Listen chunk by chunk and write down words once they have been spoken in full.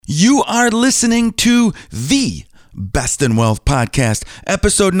You are listening to the Best in Wealth Podcast,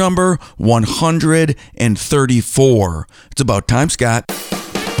 episode number 134. It's about time, Scott.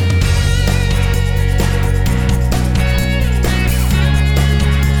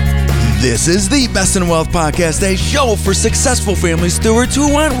 This is the Best in Wealth Podcast, a show for successful family stewards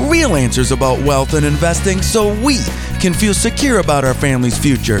who want real answers about wealth and investing so we can feel secure about our family's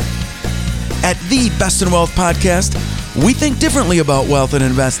future. At the Best in Wealth Podcast, we think differently about wealth and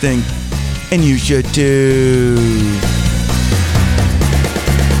investing, and you should too.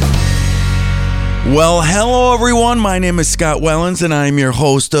 Well, hello everyone. My name is Scott Wellens, and I'm your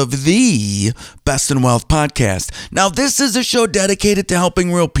host of the Best in Wealth Podcast. Now, this is a show dedicated to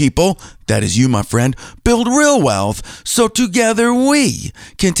helping real people, that is you, my friend, build real wealth so together we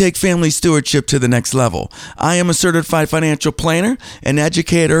can take family stewardship to the next level. I am a certified financial planner, an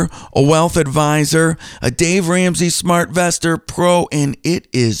educator, a wealth advisor, a Dave Ramsey SmartVestor Pro, and it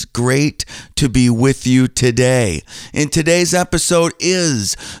is great to be with you today. And today's episode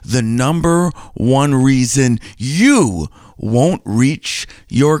is the number one reason you won't reach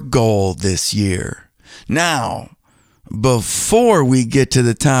your goal this year. Now, before we get to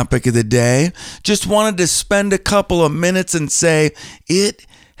the topic of the day, just wanted to spend a couple of minutes and say it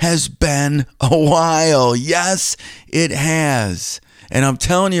has been a while. Yes, it has. And I'm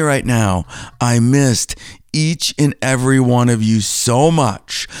telling you right now, I missed each and every one of you so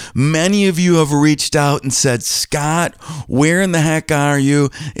much. Many of you have reached out and said, Scott, where in the heck are you?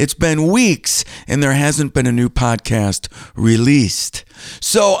 It's been weeks and there hasn't been a new podcast released.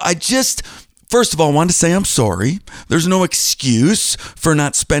 So first of all, I wanted to say I'm sorry. There's no excuse for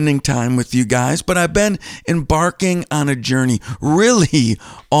not spending time with you guys, but I've been embarking on a journey really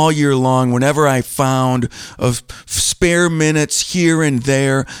all year long whenever I found of spare minutes here and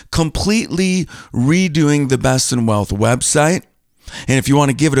there, completely redoing the Best in Wealth website. And if you want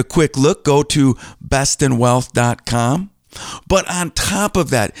to give it a quick look, go to bestinwealth.com. But on top of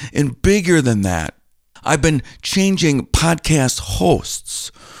that, and bigger than that, I've been changing podcast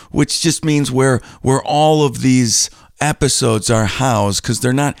hosts, which just means where all of these episodes are housed, because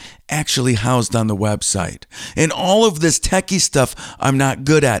they're not actually housed on the website. And all of this techie stuff I'm not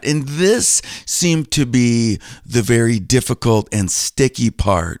good at. And this seemed to be the very difficult and sticky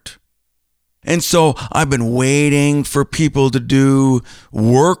part. And so I've been waiting for people to do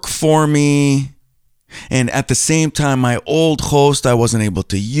work for me. And at the same time, my old host I wasn't able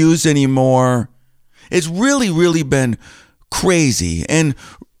to use anymore. It's really been crazy. And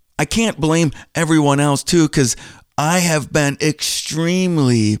I can't blame everyone else too, because I have been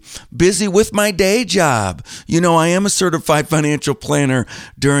extremely busy with my day job. You know, I am a certified financial planner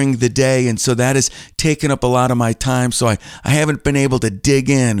during the day, and so that has taken up a lot of my time. So I haven't been able to dig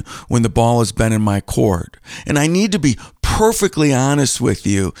in when the ball has been in my court. And I need to be perfectly honest with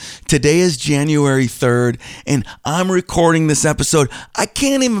you. Today is January 3rd, and I'm recording this episode. I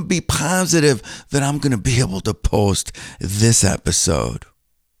can't even be positive that I'm going to be able to post this episode.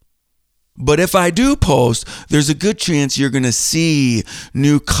 But if I do post, there's a good chance you're going to see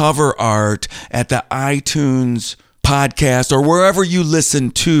new cover art at the iTunes podcast or wherever you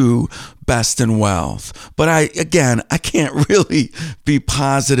listen to Best in Wealth. But I can't really be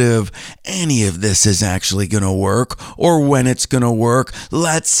positive any of this is actually going to work or when it's going to work.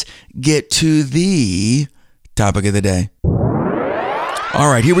 Let's get to the topic of the day. All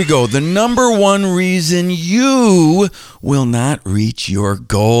right, here we go. The number one reason you will not reach your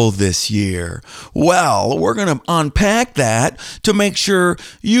goal this year. Well, we're going to unpack that to make sure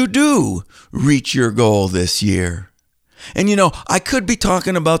you do reach your goal this year. And you know, I could be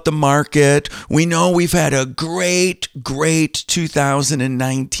talking about the market. We know we've had a great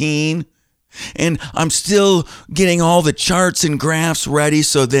 2019. And I'm still getting all the charts and graphs ready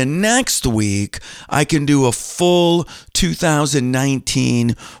so then next week I can do a full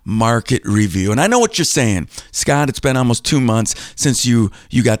 2019 market review. And I know what you're saying. Scott, it's been almost 2 months since you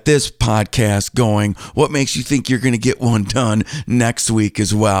got this podcast going. What makes you think you're going to get one done next week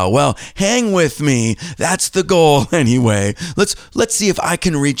as well? Well, hang with me. That's the goal anyway. Let's see if I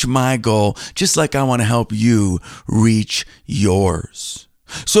can reach my goal just like I want to help you reach yours.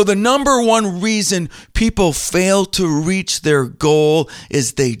 So the number one reason people fail to reach their goal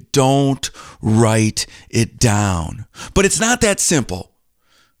is they don't write it down. But it's not that simple.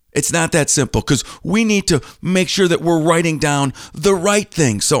 It's not that simple because we need to make sure that we're writing down the right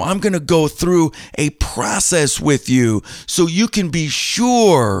thing. So I'm going to go through a process with you so you can be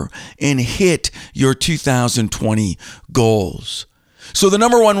sure and hit your 2020 goals. So the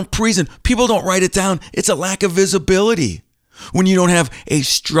number one reason people don't write it down, it's a lack of visibility. When you don't have a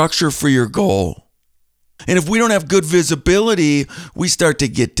structure for your goal. And if we don't have good visibility, we start to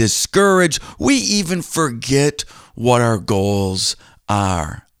get discouraged. We even forget what our goals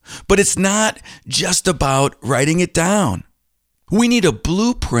are. But it's not just about writing it down. We need a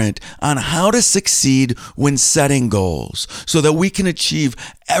blueprint on how to succeed when setting goals so that we can achieve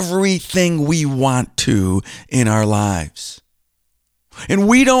everything we want to in our lives. And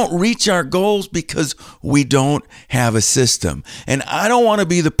we don't reach our goals because we don't have a system. And I don't want to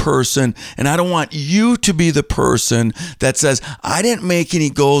be the person, and I don't want you to be the person that says, I didn't make any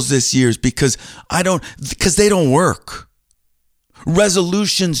goals this year because they don't work.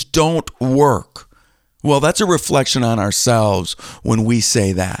 Resolutions don't work. Well, that's a reflection on ourselves when we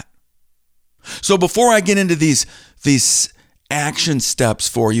say that. So before I get into these action steps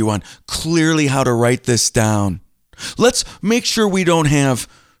for you on clearly how to write this down, let's make sure we don't have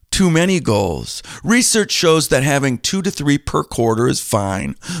too many goals. Research shows that having 2 to 3 per quarter is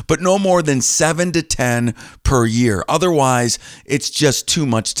fine, but no more than 7 to 10 per year. Otherwise, it's just too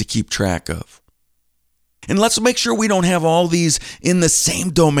much to keep track of. And let's make sure we don't have all these in the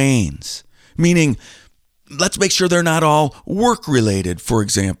same domains, meaning let's make sure they're not all work-related, for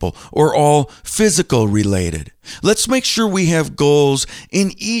example, or all physical-related. Let's make sure we have goals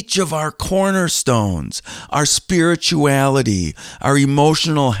in each of our cornerstones, our spirituality, our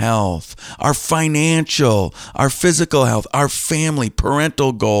emotional health, our financial, our physical health, our family,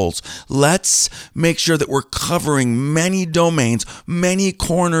 parental goals. Let's make sure that we're covering many domains, many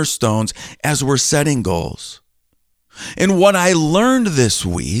cornerstones as we're setting goals. And what I learned this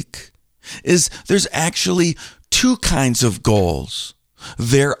week is there's actually 2 kinds of goals.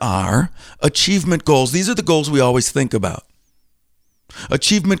 There are achievement goals. These are the goals we always think about.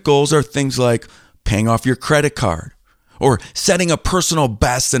 Achievement goals are things like paying off your credit card, or setting a personal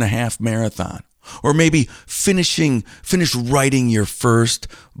best in a half marathon, or maybe finish writing your first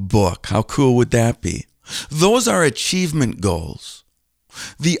book. How cool would that be? Those are achievement goals.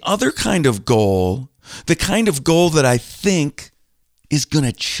 The other kind of goal, the kind of goal that I think is going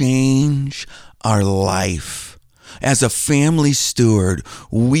to change our life. As a family steward,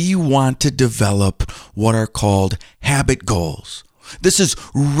 we want to develop what are called habit goals. This is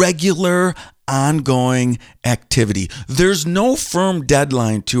regular, ongoing activity. There's no firm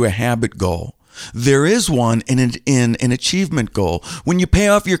deadline to a habit goal. There is one in an achievement goal. When you pay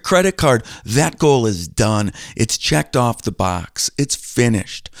off your credit card, that goal is done. It's checked off the box. It's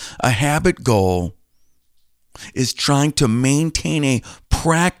finished. A habit goal is trying to maintain a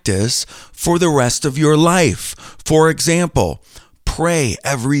practice for the rest of your life. For example, pray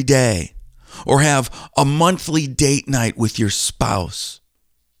every day, or have a monthly date night with your spouse.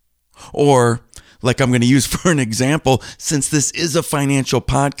 Or, like I'm going to use for an example, since this is a financial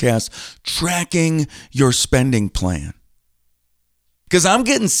podcast, tracking your spending plan. Because I'm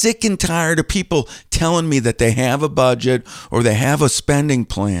getting sick and tired of people telling me that they have a budget or they have a spending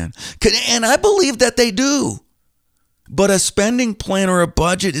plan. And I believe that they do. But a spending plan or a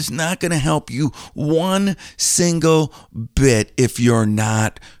budget is not going to help you one single bit if you're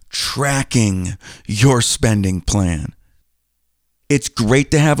not tracking your spending plan. It's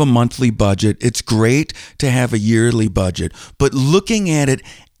great to have a monthly budget. It's great to have a yearly budget. But looking at it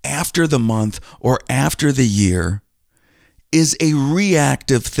after the month or after the year is a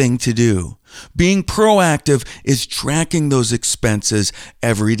reactive thing to do. Being proactive is tracking those expenses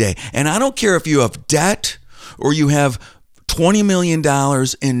every day. And I don't care if you have debt or you have $20 million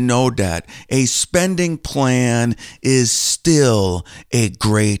in no debt, a spending plan is still a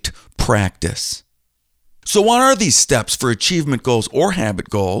great practice. So what are these steps for achievement goals or habit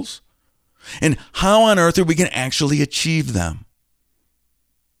goals? And how on earth are we going to actually achieve them?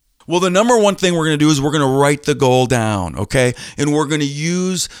 Well, the number one thing we're going to do is we're going to write the goal down, okay? And we're going to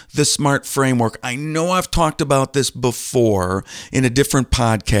use the SMART framework. I know I've talked about this before in a different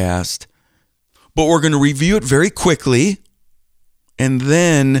podcast, but we're going to review it very quickly. And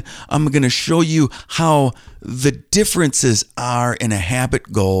then I'm going to show you how the differences are in a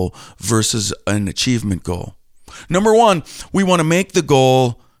habit goal versus an achievement goal. Number one, we want to make the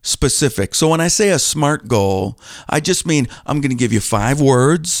goal specific. So when I say a SMART goal, I just mean I'm going to give you 5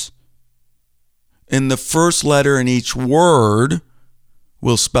 words, and the first letter in each word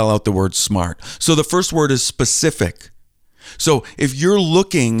will spell out the word SMART. So the first word is specific. So if you're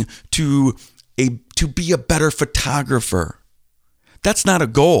looking to be a better photographer, that's not a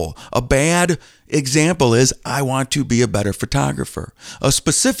goal. A bad example is, I want to be a better photographer. A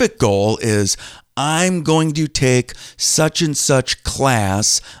specific goal is, I'm going to take such and such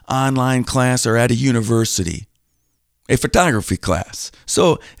class, online class, or at a university, a photography class.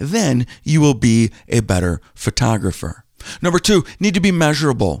 So then you will be a better photographer. Number 2, need to be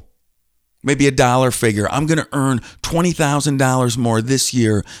measurable. Maybe a dollar figure. I'm going to earn $20,000 more this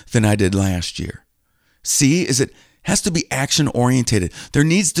year than I did last year. See, it has to be action oriented. There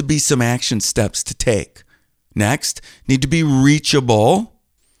needs to be some action steps to take. Next, need to be reachable.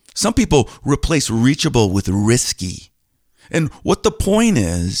 Some people replace reachable with risky. And what the point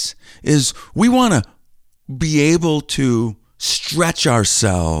is we want to be able to stretch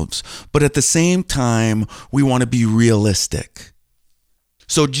ourselves, but at the same time, we want to be realistic.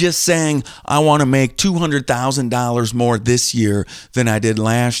 So just saying, I want to make $200,000 more this year than I did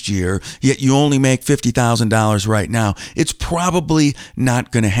last year, yet you only make $50,000 right now, it's probably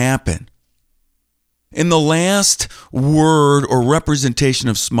not going to happen. In the last word or representation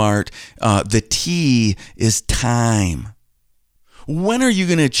of SMART, the T is time. When are you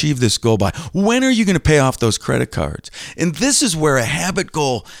going to achieve this goal by? When are you going to pay off those credit cards? And this is where a habit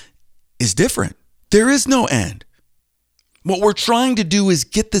goal is different. There is no end. What we're trying to do is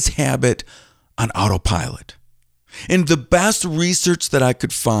get this habit on autopilot. And the best research that I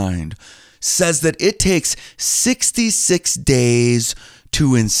could find says that it takes 66 days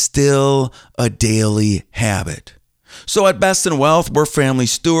to instill a daily habit. So at Best in Wealth, we're family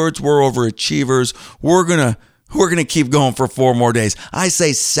stewards, we're overachievers. We're gonna keep going for 4 more days. I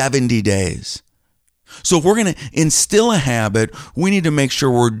say 70 days. So if we're going to instill a habit, we need to make sure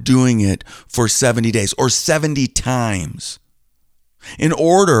we're doing it for 70 days or 70 times in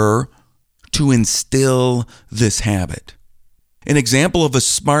order to instill this habit. An example of a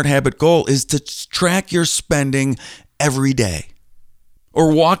SMART habit goal is to track your spending every day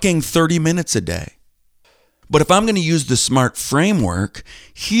or walking 30 minutes a day. But if I'm going to use the SMART framework,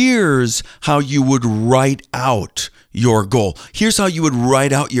 here's how you would write out your goal. Here's how you would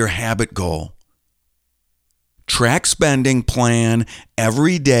write out your habit goal. Track spending plan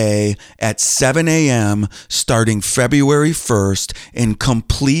every day at 7 a.m. starting February 1st and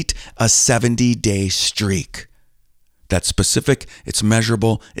complete a 70-day streak. That's specific, it's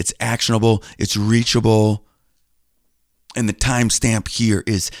measurable, it's actionable, it's reachable. And the timestamp here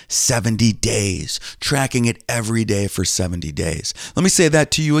is 70 days, tracking it every day for 70 days. Let me say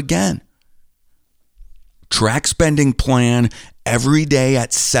that to you again. Track spending plan every day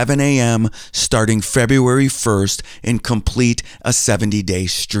at 7 a.m. starting February 1st and complete a 70-day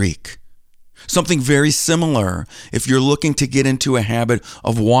streak. Something very similar if you're looking to get into a habit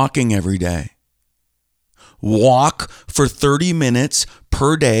of walking every day. Walk for 30 minutes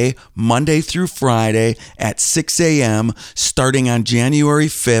per day, Monday through Friday at 6 a.m. starting on January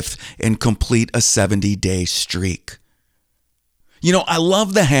 5th and complete a 70-day streak. You know, I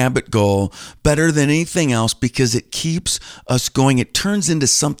love the habit goal better than anything else because it keeps us going. It turns into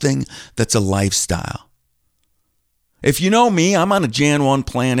something that's a lifestyle. If you know me, I'm on a Jan 1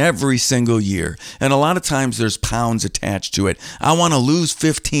 plan every single year. And a lot of times there's pounds attached to it. I want to lose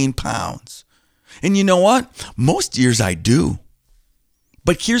 15 pounds. And you know what? Most years I do.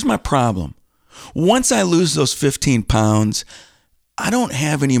 But here's my problem. Once I lose those 15 pounds, I don't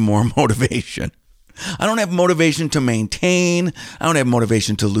have any more motivation. I don't have motivation to maintain. I don't have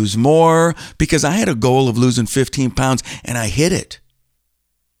motivation to lose more because I had a goal of losing 15 pounds and I hit it.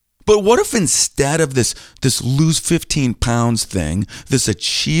 But what if instead of this lose 15 pounds thing, this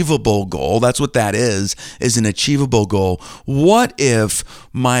achievable goal, that's what that is an achievable goal. What if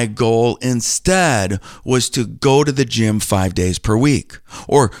my goal instead was to go to the gym 5 days per week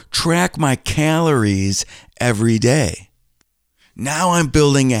or track my calories every day? Now I'm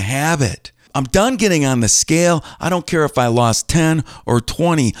building a habit. I'm done getting on the scale. I don't care if I lost 10 or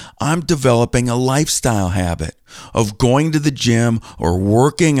 20. I'm developing a lifestyle habit of going to the gym or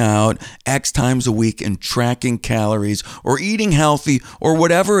working out X times a week and tracking calories or eating healthy or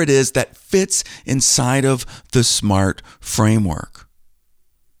whatever it is that fits inside of the SMART framework.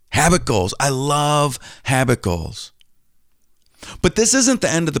 Habit goals. I love habit goals. But this isn't the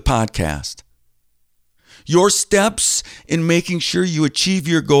end of the podcast. Your steps in making sure you achieve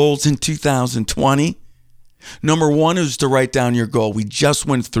your goals in 2020. Number 1 is to write down your goal. We just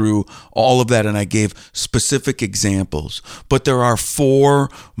went through all of that and I gave specific examples, but there are 4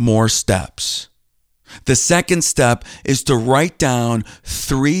 more steps. The second step is to write down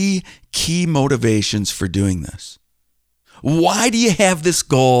 3 key motivations for doing this. Why do you have this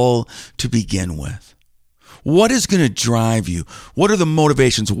goal to begin with? What is going to drive you? What are the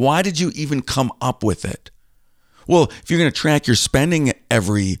motivations? Why did you even come up with it? Well, if you're going to track your spending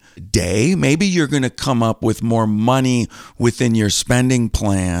every day, maybe you're going to come up with more money within your spending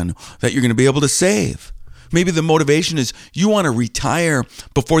plan that you're going to be able to save. Maybe the motivation is you want to retire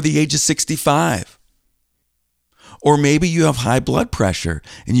before the age of 65. Or maybe you have high blood pressure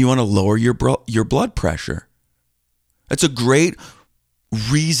and you want to lower your blood pressure. That's a great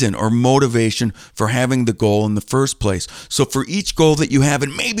reason or motivation for having the goal in the first place. So for each goal that you have,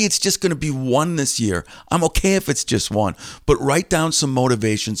 and maybe it's just going to be one this year, I'm okay if it's just one, but write down some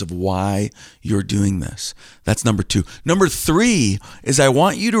motivations of why you're doing this. That's number 2. Number 3 is I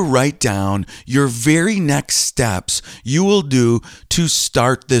want you to write down your very next steps you will do to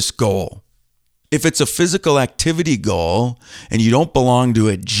start this goal. If it's a physical activity goal and you don't belong to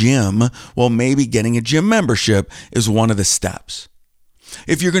a gym, well, maybe getting a gym membership is one of the steps.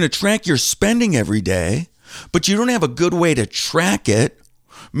 If you're going to track your spending every day, but you don't have a good way to track it,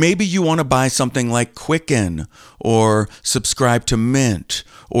 maybe you want to buy something like Quicken or subscribe to Mint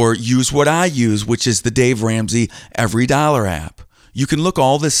or use what I use, which is the Dave Ramsey Every Dollar app. You can look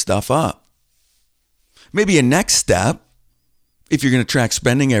all this stuff up. Maybe a next step, if you're going to track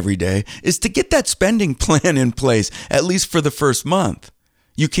spending every day, is to get that spending plan in place, at least for the first month.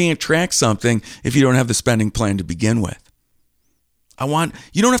 You can't track something if you don't have the spending plan to begin with.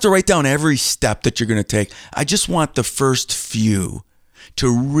 You don't have to write down every step that you're going to take. I just want the first few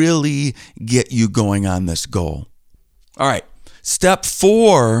to really get you going on this goal. All right. Step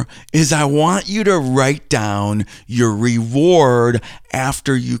 4 is I want you to write down your reward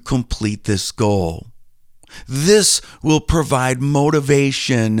after you complete this goal. This will provide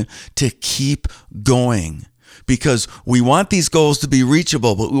motivation to keep going because we want these goals to be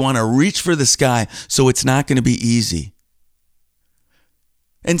reachable, but we want to reach for the sky, so it's not going to be easy.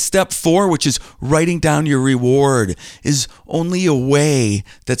 And step 4, which is writing down your reward, is only a way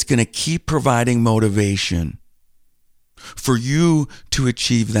that's going to keep providing motivation for you to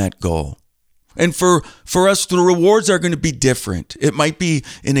achieve that goal. And for us, the rewards are going to be different. It might be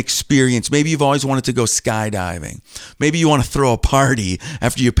an experience. Maybe you've always wanted to go skydiving. Maybe you want to throw a party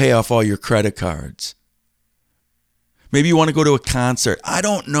after you pay off all your credit cards. Maybe you want to go to a concert. I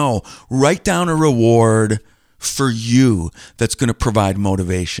don't know. Write down a reward for you that's going to provide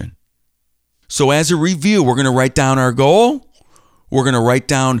motivation. So as a review, we're going to write down our goal. We're going to write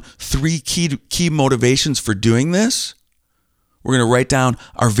down 3 key motivations for doing this. We're going to write down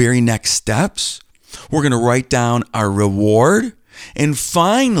our very next steps. We're going to write down our reward. And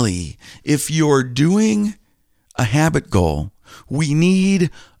finally, if you're doing a habit goal, we need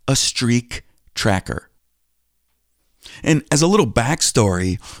a streak tracker. And as a little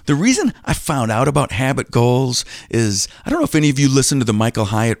backstory, the reason I found out about habit goals is, I don't know if any of you listen to the Michael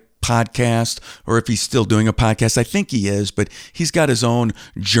Hyatt podcast or if he's still doing a podcast. I think he is, but he's got his own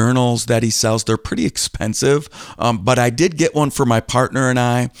journals that he sells. They're pretty expensive, but I did get one for my partner and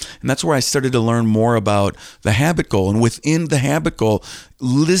I, and that's where I started to learn more about the habit goal. And within the habit goal,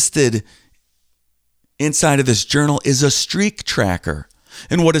 listed inside of this journal is a streak tracker.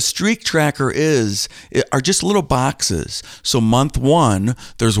 And what a streak tracker are just little boxes. So month 1,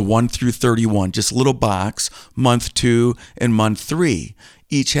 there's 1 through 31, just little box. Month 2 and month 3,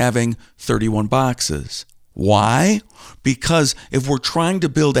 each having 31 boxes. Why? Because if we're trying to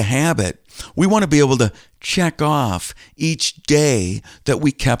build a habit, we want to be able to check off each day that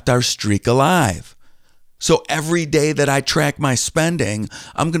we kept our streak alive. So every day that I track my spending,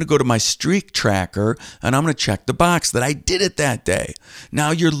 I'm going to go to my streak tracker and I'm going to check the box that I did it that day. Now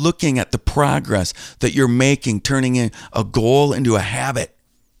you're looking at the progress that you're making, turning in a goal into a habit.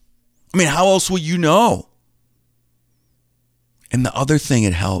 I mean, how else will you know? And the other thing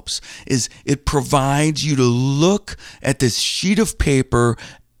it helps is it provides you to look at this sheet of paper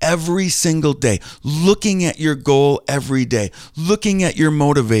every single day, looking at your goal every day, looking at your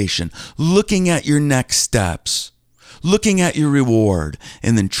motivation, looking at your next steps, looking at your reward,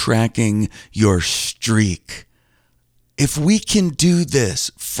 and then tracking your streak. If we can do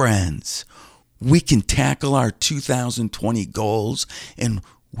this, friends, we can tackle our 2020 goals and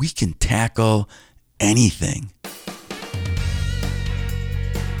we can tackle anything.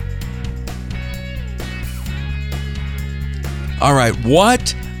 All right,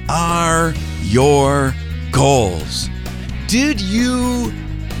 what are your goals? Did you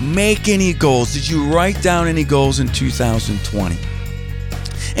make any goals? Did you write down any goals in 2020?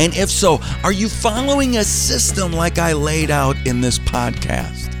 And if so, are you following a system like I laid out in this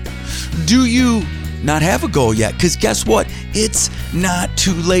podcast? Do you not have a goal yet? Because guess what? It's not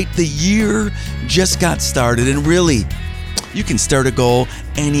too late. The year just got started, and really, you can start a goal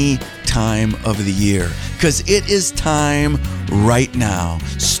any time of the year because it is time right now.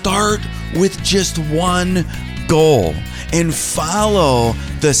 Start with just one goal and follow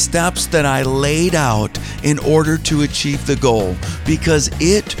the steps that I laid out in order to achieve the goal, because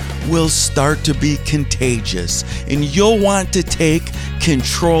it will start to be contagious and you'll want to take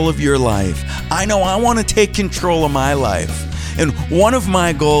control of your life. I know I want to take control of my life. And one of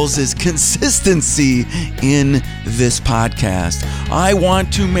my goals is consistency in this podcast. I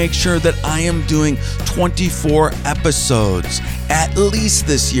want to make sure that I am doing 24 episodes at least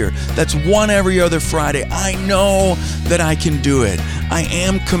this year. That's one every other Friday. I know that I can do it. I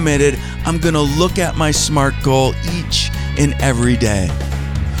am committed. I'm going to look at my SMART goal each and every day.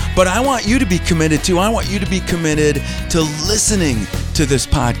 But I want you to be committed too. I want you to be committed to listening to this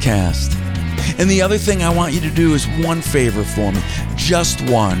podcast. And the other thing I want you to do is one favor for me, just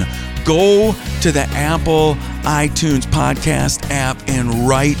one. Go to the Apple iTunes podcast app and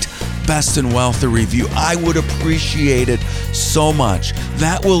write Best in Wealth a review. I would appreciate it so much.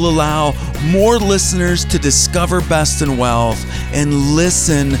 That will allow more listeners to discover Best in Wealth and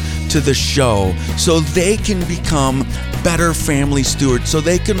listen to the show so they can become better family stewards, so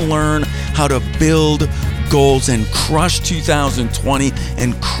they can learn how to build goals and crush 2020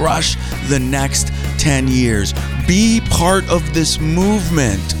 and crush the next 10 years. Be part of this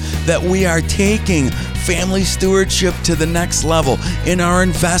movement that we are taking family stewardship to the next level in our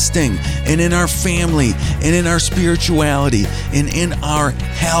investing and in our family and in our spirituality and in our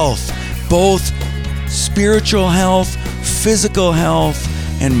health, both spiritual health, physical health,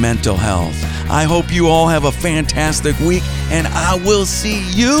 and mental health. I hope you all have a fantastic week, and I will see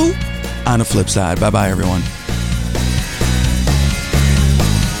you on the flip side. Bye-bye, everyone.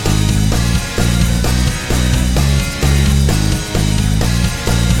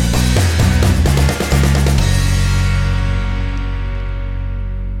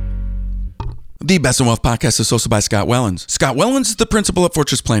 The Best in Wealth podcast is hosted by Scott Wellens. Scott Wellens is the principal at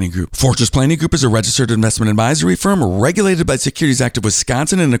Fortress Planning Group. Fortress Planning Group is a registered investment advisory firm regulated by the Securities Act of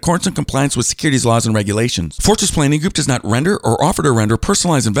Wisconsin in accordance and compliance with securities laws and regulations. Fortress Planning Group does not render or offer to render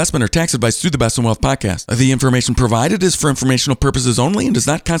personalized investment or tax advice through the Best in Wealth podcast. The information provided is for informational purposes only and does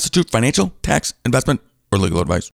not constitute financial, tax, investment, or legal advice.